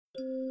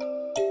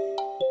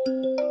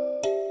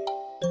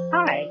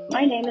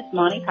my name is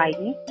Monty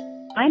Hyden.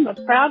 I'm a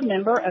proud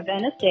member of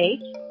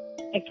NSH,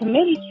 a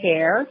committee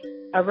chair,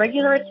 a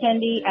regular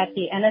attendee at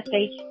the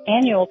NSH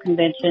annual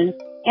convention,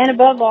 and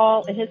above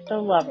all, a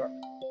histo lover.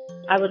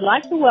 I would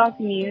like to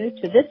welcome you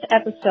to this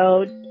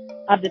episode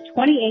of the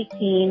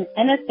 2018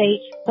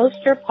 NSH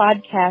Poster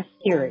Podcast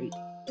Series.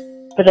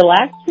 For the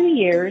last 2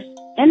 years,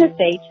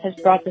 NSH has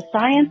brought the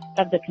science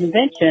of the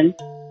convention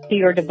to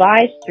your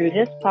device through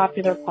this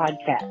popular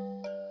podcast.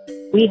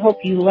 We hope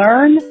you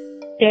learn,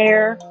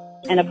 share,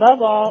 and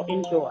above all,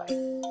 enjoy.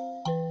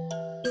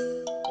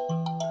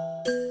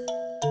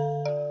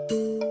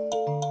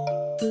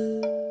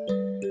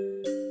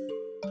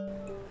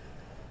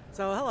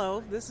 So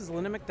hello, this is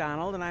Linda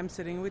McDonald, and I'm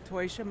sitting with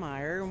Toysha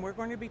Meyer, and we're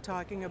going to be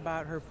talking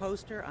about her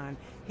poster on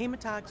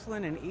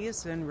hematoxylin and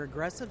eosin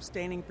regressive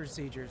staining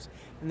procedures,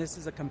 and this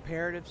is a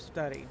comparative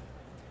study.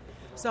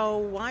 So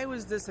why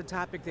was this a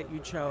topic that you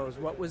chose?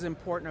 What was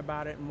important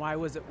about it, and why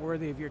was it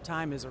worthy of your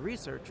time as a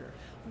researcher?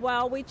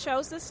 Well, we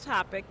chose this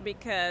topic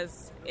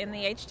because in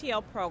the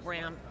HTL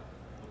program,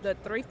 the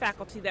 3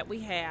 faculty that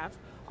we have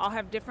all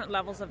have different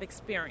levels of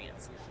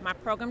experience. My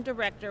program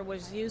director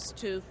was used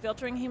to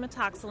filtering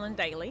hematoxylin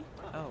daily.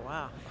 Oh,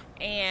 wow.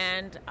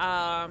 And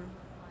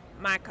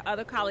my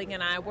other colleague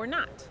and I were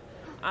not.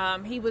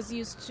 He was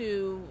used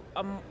to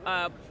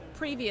a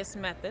previous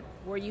method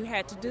where you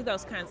had to do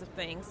those kinds of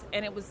things,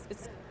 and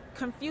it's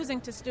confusing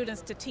to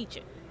students to teach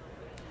it.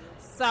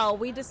 So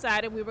we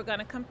decided we were going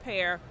to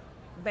compare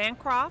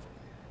Bancroft,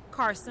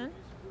 Carson,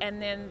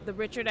 and then the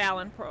Richard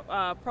Allen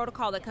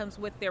protocol that comes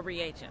with their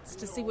reagents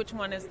to see which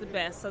one is the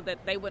best so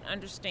that they would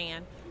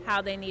understand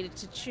how they needed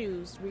to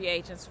choose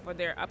reagents for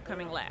their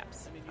upcoming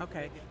labs.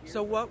 Okay,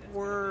 so what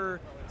were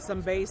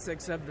some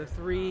basics of the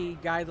 3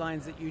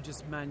 guidelines that you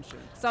just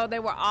mentioned? So they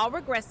were all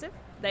regressive.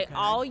 They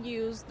all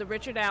used the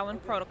Richard Allen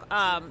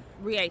protocol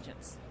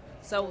reagents.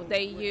 So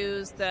they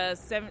used the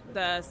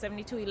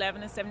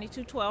 7211 and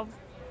 7212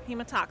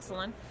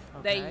 hematoxylin.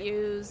 Okay. They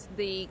used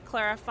the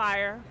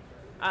clarifier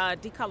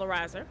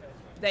decolorizer.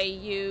 They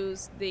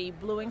used the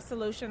bluing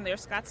solution, their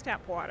Scott's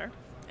tap water,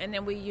 and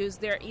then we used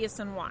their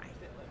eosin Y.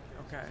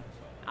 Okay.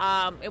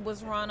 It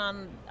was run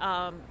on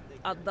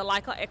the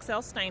Leica XL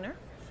stainer.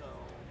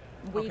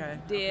 We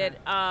did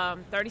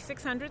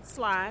 3,600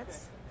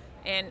 slides,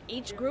 and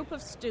each group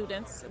of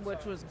students,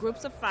 which was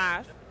groups of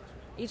 5,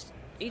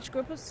 each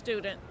group of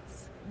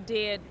students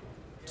did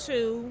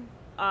 2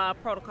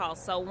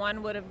 protocols. So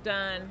one would have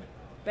done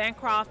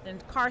Bancroft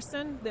and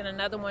Carson, then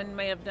another one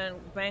may have done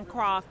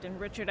Bancroft and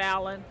Richard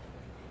Allen,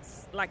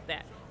 like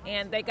that.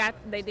 And they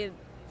did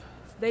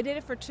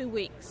it for 2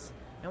 weeks.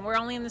 And we're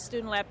only in the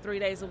student lab 3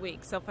 days a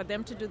week. So for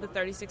them to do the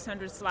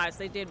 3,600 slides,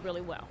 they did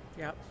really well.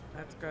 Yep,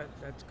 that's good.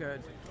 That's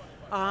good.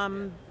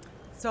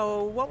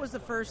 So what was the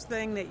first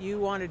thing that you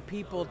wanted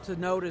people to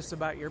notice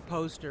about your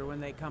poster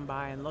when they come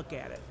by and look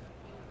at it?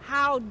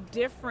 How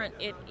different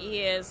it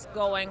is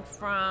going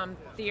from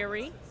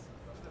theory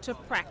to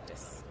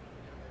practice.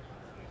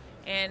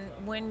 And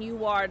when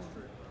you are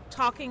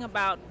talking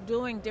about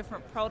doing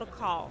different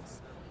protocols,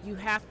 you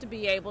have to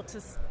be able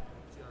to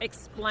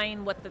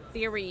explain what the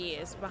theory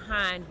is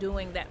behind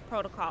doing that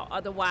protocol.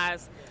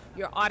 Otherwise,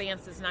 your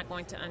audience is not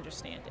going to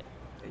understand it.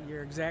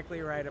 You're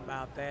exactly right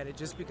about that. It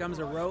just becomes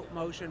a rote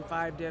motion,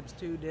 5 dips,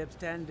 2 dips,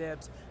 10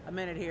 dips, a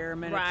minute here, a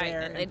minute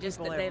there, and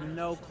people have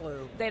no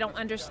clue. They don't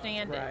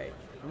understand it. Right.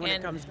 And when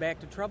it comes back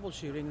to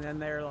troubleshooting, then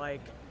they're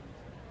like,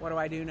 what do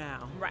I do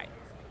now? Right.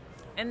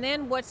 And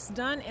then what's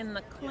done in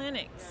the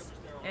clinics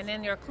and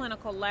in your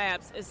clinical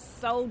labs is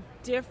so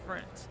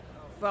different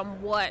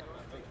from what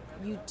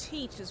you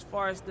teach as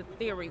far as the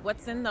theory,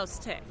 what's in those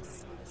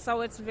texts. So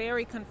it's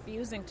very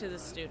confusing to the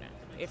student.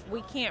 If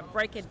we can't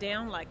break it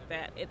down like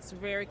that, it's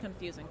very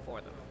confusing for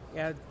them.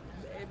 Yeah,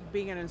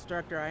 being an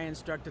instructor, I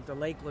instructed the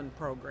Lakeland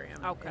program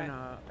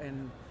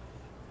in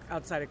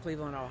outside of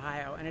Cleveland,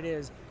 Ohio, and it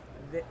is,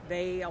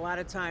 they a lot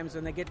of times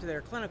when they get to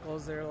their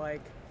clinicals, they're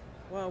like,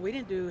 well, we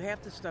didn't do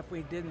half the stuff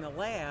we did in the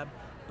lab,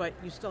 but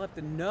you still have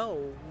to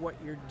know what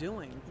you're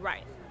doing,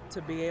 right,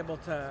 to be able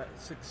to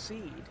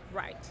succeed.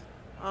 Right.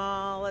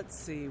 Let's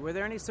see. Were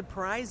there any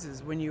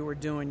surprises when you were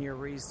doing your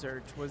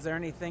research? Was there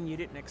anything you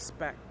didn't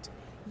expect?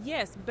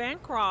 Yes,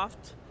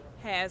 Bancroft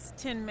has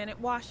 10-minute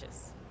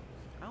washes.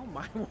 Oh,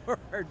 my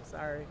word.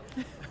 Sorry.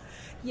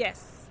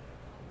 Yes.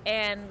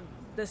 And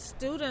the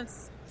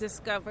students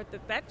discovered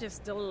that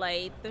just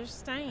delayed their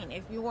stain.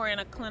 If you were in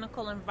a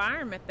clinical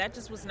environment, that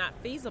just was not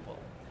feasible.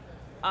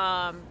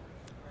 The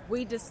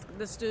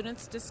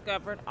students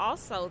discovered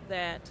also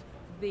that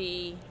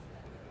the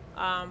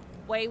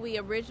way we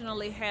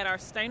originally had our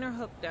stainer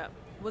hooked up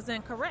was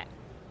incorrect.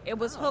 It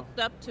was hooked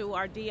up to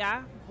our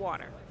DI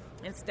water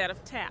instead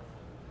of tap.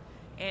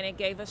 And it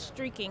gave us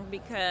streaking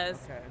because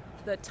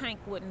the tank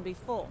wouldn't be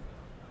full.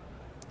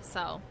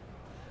 So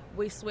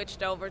we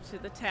switched over to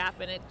the tap,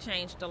 and it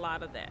changed a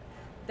lot of that.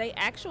 They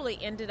actually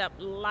ended up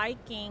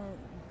liking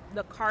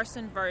the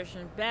Carson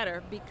version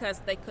better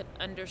because they could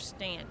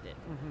understand it.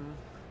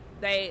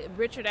 Mm-hmm.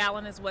 Richard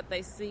Allen is what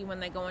they see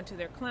when they go into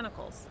their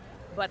clinicals,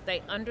 but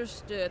they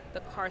understood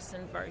the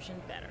Carson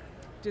version better.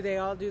 Do they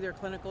all do their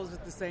clinicals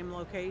at the same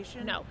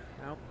location? No.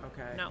 Nope,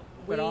 okay. No.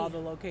 But all the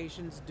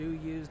locations do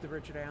use the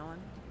Richard Allen?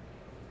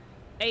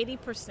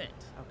 80%. Okay.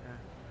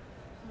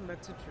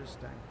 That's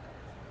interesting.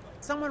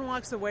 Someone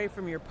walks away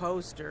from your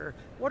poster.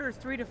 What are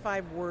 3 to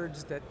 5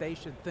 words that they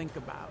should think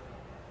about?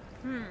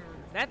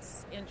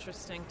 That's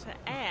interesting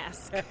to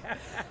ask.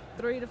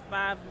 3 to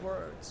 5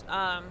 words.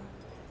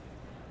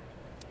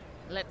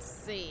 Let's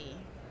see.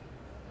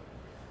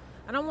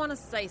 I don't want to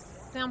say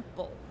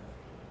simple,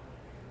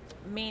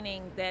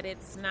 meaning that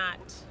it's not,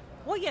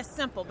 well, yes,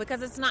 simple,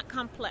 because it's not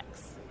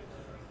complex.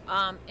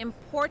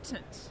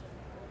 Important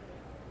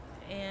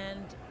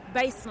and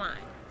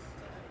baseline,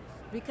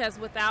 because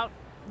without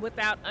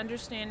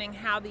understanding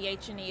how the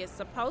H&E is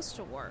supposed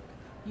to work,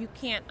 you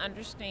can't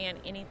understand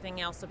anything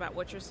else about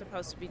what you're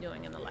supposed to be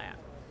doing in the lab.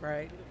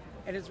 Right.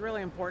 And it's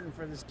really important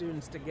for the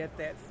students to get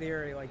that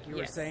theory, like you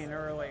were saying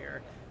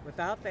earlier.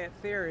 Without that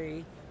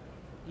theory,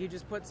 you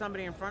just put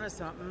somebody in front of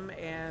something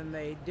and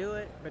they do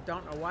it, but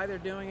don't know why they're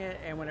doing it,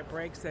 and when it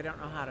breaks, they don't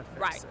know how to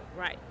fix it.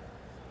 Right.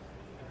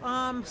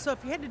 So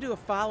if you had to do a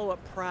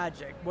follow-up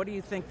project, what do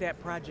you think that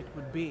project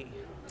would be?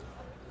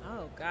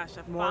 Oh, gosh.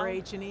 More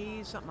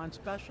H&E, something on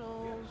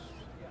specials?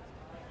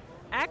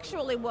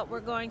 Actually, what we're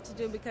going to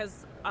do,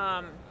 because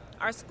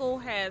our school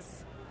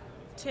has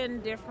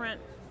 10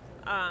 different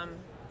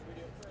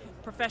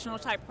professional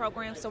type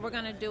programs, so we're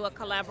going to do a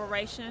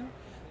collaboration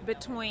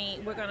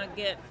between, we're going to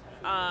get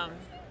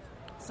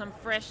some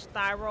fresh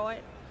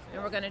thyroid,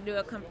 and we're going to do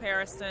a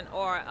comparison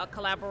or a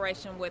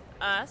collaboration with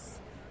us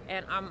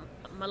and our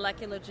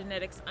molecular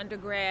genetics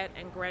undergrad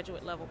and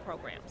graduate level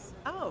programs.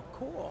 Oh,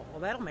 cool.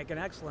 Well, that'll make an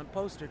excellent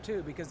poster,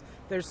 too, because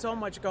there's so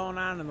much going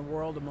on in the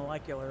world of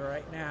molecular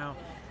right now.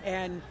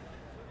 And,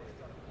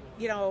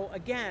 you know,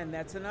 again,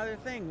 that's another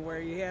thing where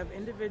you have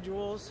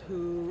individuals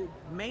who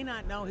may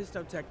not know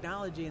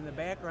histotechnology in the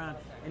background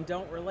and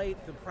don't relate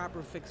the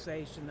proper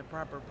fixation, the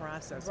proper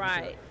process.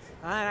 Right.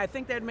 And I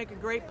think that'd make a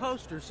great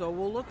poster, so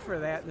we'll look for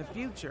that in the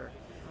future.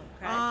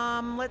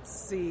 Okay.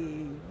 Let's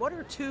see. What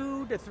are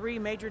 2 to 3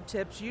 major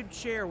tips you'd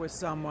share with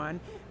someone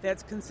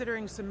that's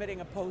considering submitting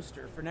a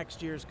poster for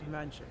next year's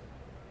convention?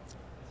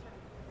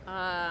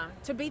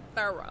 To be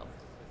thorough,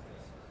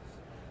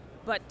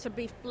 but to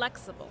be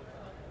flexible.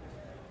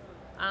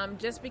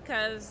 Just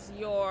because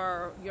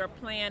your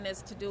plan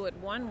is to do it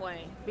one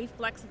way, be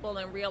flexible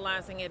in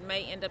realizing it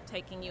may end up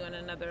taking you in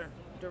another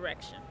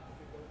direction.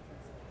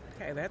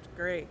 Okay, that's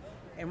great.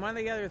 And one of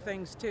the other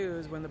things, too,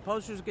 is when the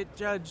posters get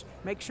judged,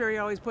 make sure you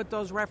always put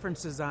those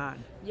references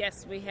on.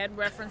 Yes, we had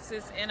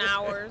references in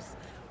ours.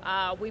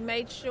 We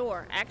made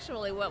sure,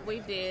 actually what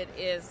we did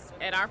is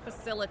at our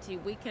facility,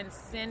 we can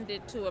send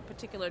it to a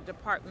particular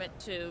department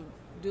to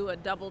do a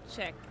double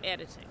check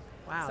editing.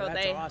 Wow, so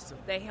that's awesome.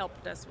 They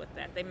helped us with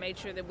that. They made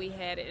sure that we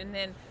had it. And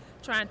then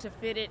trying to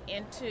fit it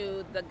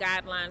into the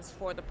guidelines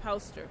for the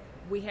poster,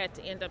 we had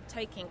to end up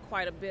taking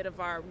quite a bit of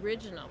our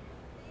original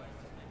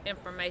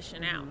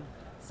information out.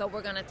 So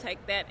we're going to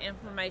take that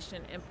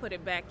information and put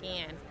it back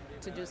in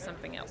to do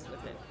something else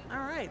with it. All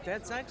right,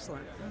 that's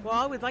excellent. Well,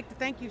 I would like to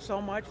thank you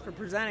so much for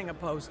presenting a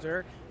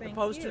poster. The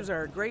posters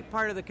are a great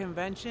part of the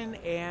convention,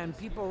 and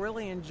people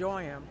really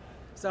enjoy them.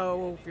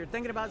 So if you're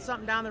thinking about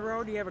something down the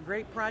road, you have a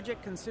great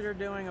project, consider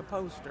doing a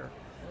poster.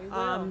 We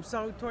will.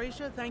 So,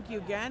 Toisha, thank you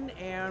again,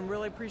 and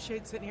really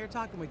appreciate sitting here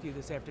talking with you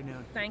this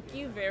afternoon. Thank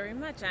you very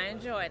much. I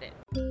enjoyed it.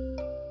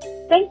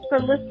 Thanks for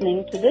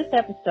listening to this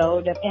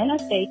episode of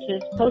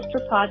NSH's Poster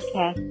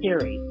Podcast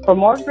Series. For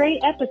more great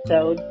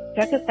episodes,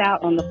 check us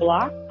out on the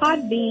Block,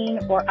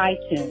 Podbean, or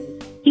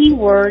iTunes.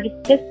 Keyword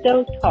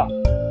Histo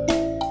Talk.